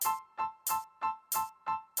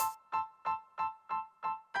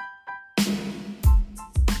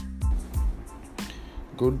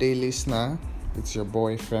Good day, listener. It's your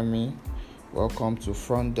boy Femi. Welcome to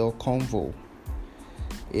Front Door Convo.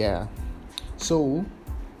 So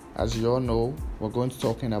as you all know, we're going to be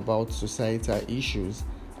talking about societal issues,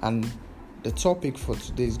 and the topic for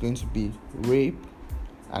today is going to be rape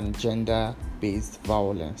and gender-based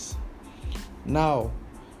violence. Now,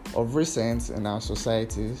 of recent in our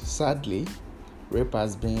society, sadly, rape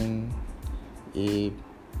has been a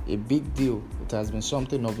big deal. It has been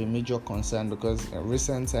something of a major concern because in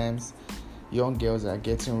recent times, young girls are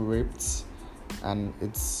getting raped, and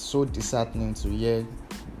it's so disheartening to hear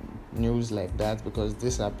news like that because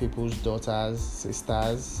these are people's daughters,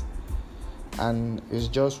 sisters, and it's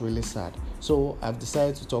just really sad. So I've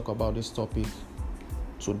decided to talk about this topic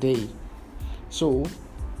today. So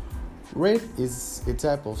rape is a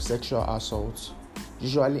type of sexual assault,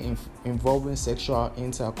 usually involving sexual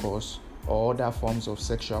intercourse or other forms of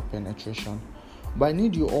sexual penetration. But I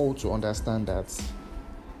need you all to understand that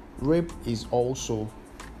rape is also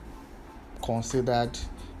considered,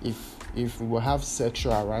 if we have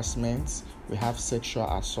sexual harassment, we have sexual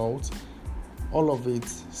assault, all of it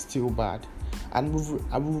still bad. And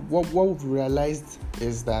what we've realized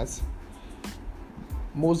is that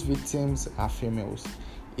most victims are females.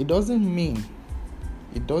 It doesn't mean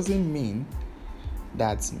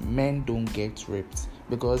that men don't get raped,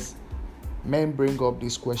 because men bring up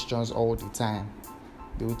these questions all the time.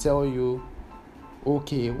 They will tell you,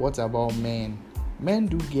 okay, what about men? Men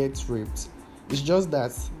do get raped. It's just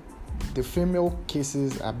that the female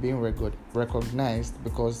cases are being recognized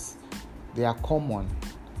because they are common.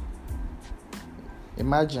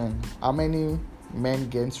 Imagine how many men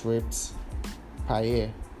get raped per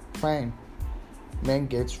year. Fine, men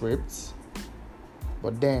get raped,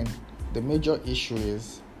 but then the major issue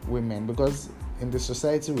is women, because in the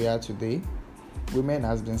society we are today, women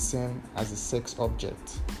has been seen as a sex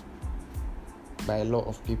object by a lot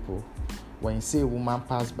of people. When you see a woman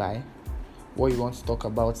pass by, what you want to talk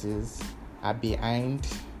about is her behind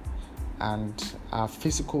and her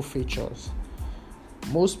physical features.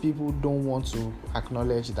 Most people don't want to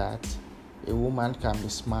acknowledge that a woman can be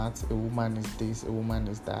smart, a woman is this, a woman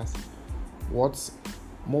is that. What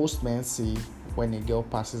most men see when a girl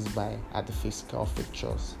passes by are the physical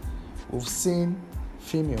features. We've seen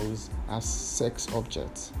females as sex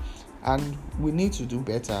objects, and we need to do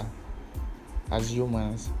better as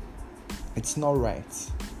humans. It's not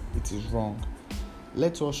right. It is wrong.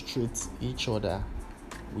 Let us treat each other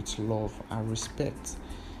with love and respect.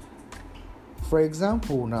 For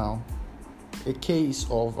example, now, a case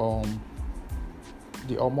of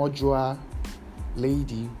the Omojua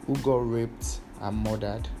lady who got raped and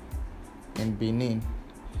murdered in Benin.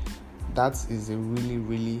 That is a really,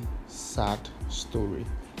 really sad story.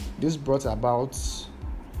 This brought about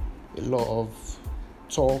a lot of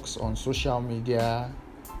talks on social media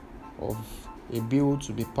of a bill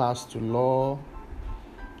to be passed to law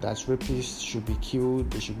that rapists should be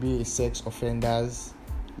killed. There should be a sex offenders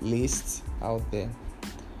list out there.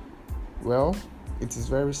 Well, it is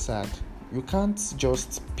very sad. You can't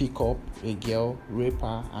just pick up a girl, rape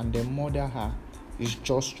her, and then murder her. It's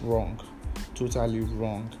just wrong, totally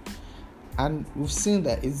wrong. And we've seen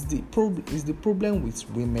that it's the problem with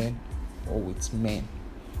women or with men.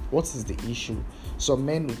 What is the issue? Some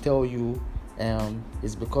men will tell you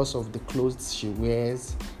it's because of the clothes she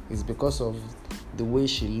wears, it's because of the way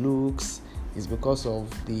she looks, it's because of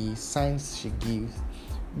the signs she gives.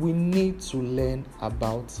 We need to learn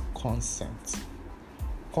about consent.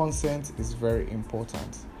 Consent is very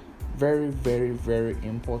important. Very, very, very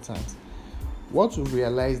important. What we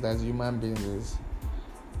realize as human beings is,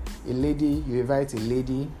 you invite a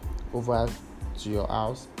lady over to your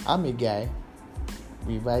house. I'm a guy.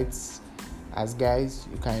 We invite, as guys,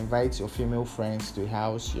 you can invite your female friends to the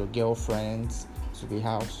house, your girlfriends to the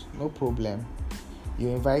house, no problem. You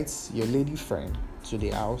invite your lady friend to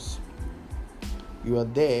the house. You are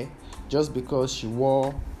there just because she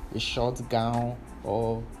wore a short gown,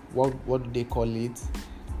 or what do they call it?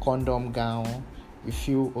 Condom gown. You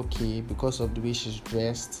feel okay because of the way she's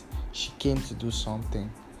dressed. She came to do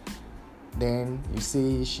something. Then you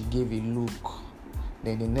say she gave a look.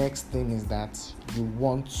 Then the next thing is that you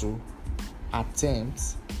want to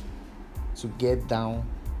attempt to get down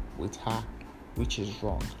with her, which is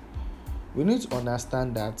wrong. We need to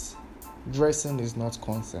understand that dressing is not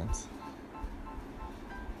consent.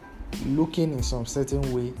 Looking in some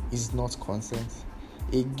certain way is not consent.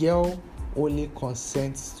 A girl only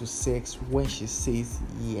consents to sex when she says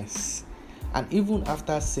yes. And even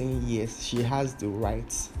after saying yes, she has the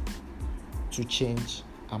right to change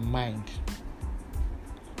her mind.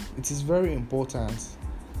 It is very important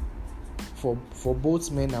for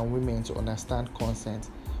both men and women to understand consent.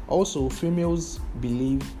 Also, females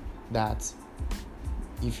believe that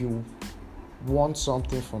if you want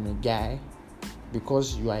something from a guy,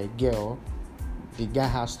 because you are a girl, the guy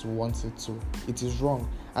has to want it too. It is wrong.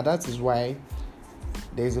 And that is why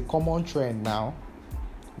there is a common trend now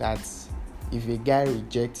that if a guy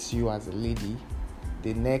rejects you as a lady,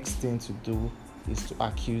 the next thing to do is to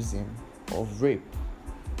accuse him of rape.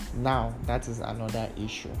 Now, that is another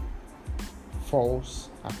issue. False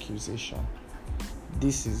accusation.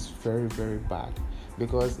 This is very, very bad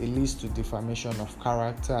because it leads to defamation of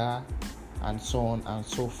character and so on and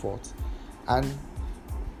so forth. And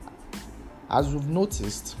as we've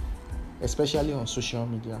noticed, especially on social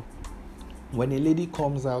media, when a lady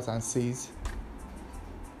comes out and says,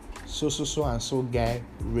 so and so guy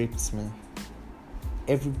raped me,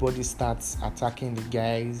 everybody starts attacking the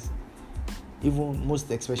guys, even most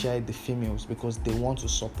especially the females, because they want to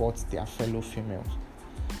support their fellow females.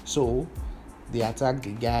 So they attack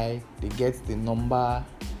the guy, they get the number,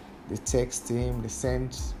 they text him, they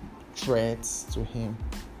send threats to him.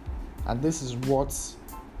 And this is what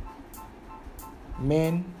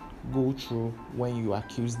men go through when you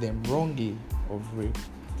accuse them wrongly of rape.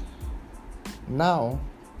 Now,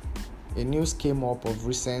 a news came up of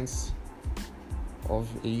recent of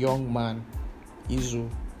a young man, Izu,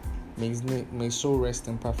 may so rest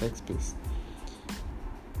in perfect peace.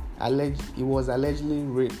 He was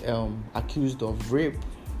allegedly accused of rape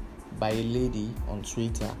by a lady on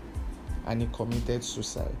Twitter, and he committed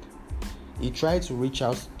suicide. He tried to reach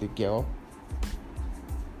out to the girl,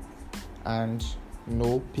 and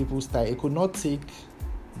he could not take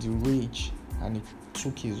the rage, and he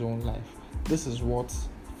took his own life. This is what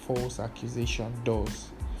false accusation does.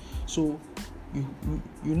 So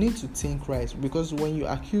you need to think right, because when you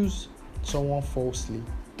accuse someone falsely,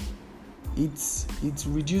 it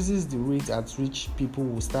reduces the rate at which people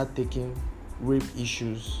will start taking rape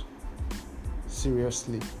issues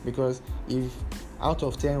seriously. Because if out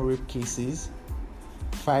of 10 rape cases,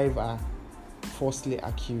 5 are falsely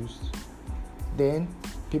accused, then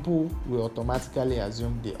people will automatically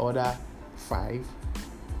assume the other 5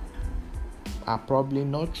 are probably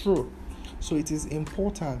not true. So it is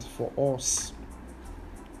important for us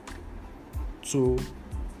to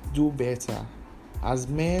do better. As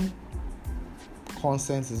men,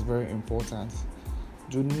 consent is very important.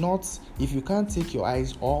 Do not, if you can't take your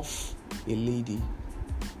eyes off a lady,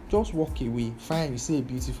 just walk away. Fine, you see a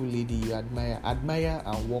beautiful lady you admire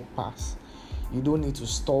and walk past. You don't need to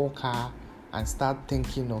stalk her and start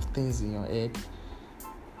thinking of things in your head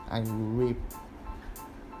and you rape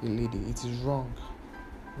a lady. It is wrong.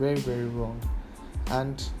 Very, very wrong.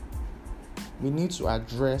 And we need to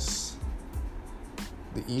address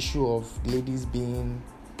the issue of ladies being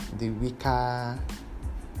the weaker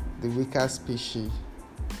species.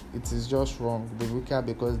 It is just wrong. The weaker,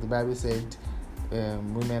 because the Bible said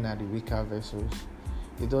women are the weaker vessels.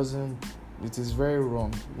 It is very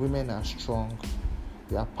wrong. Women are strong.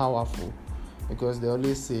 They are powerful, because they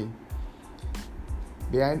always say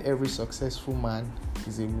behind every successful man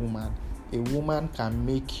is a woman. A woman can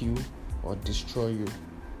make you or destroy you.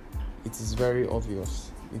 It is very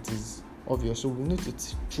obvious. So we need to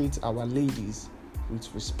treat our ladies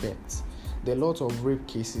with respect. There are lots of rape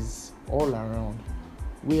cases all around.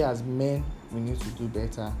 We as men, we need to do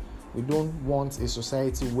better. We don't want a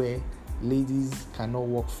society where ladies cannot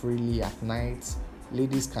walk freely at night.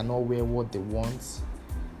 Ladies cannot wear what they want.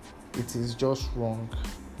 It is just wrong.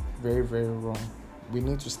 Very, very wrong. We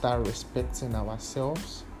need to start respecting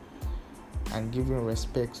ourselves and giving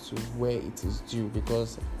respect to where it is due,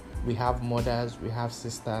 because we have mothers, we have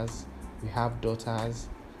sisters, we have daughters,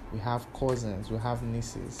 we have cousins, we have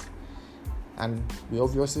nieces, and we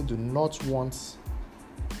obviously do not want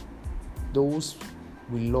those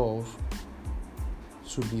we love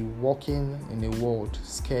to be walking in a world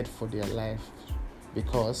scared for their life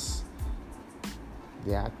because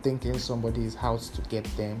they are thinking somebody is out to get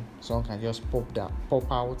them. Someone can just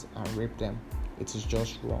pop out and rape them. It is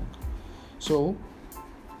just wrong. So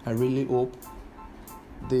I really hope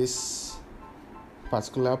this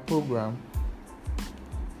particular program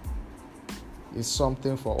is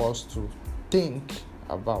something for us to think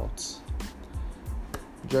about.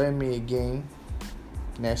 Join me again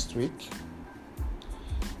next week.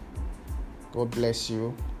 God bless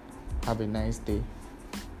you. Have a nice day.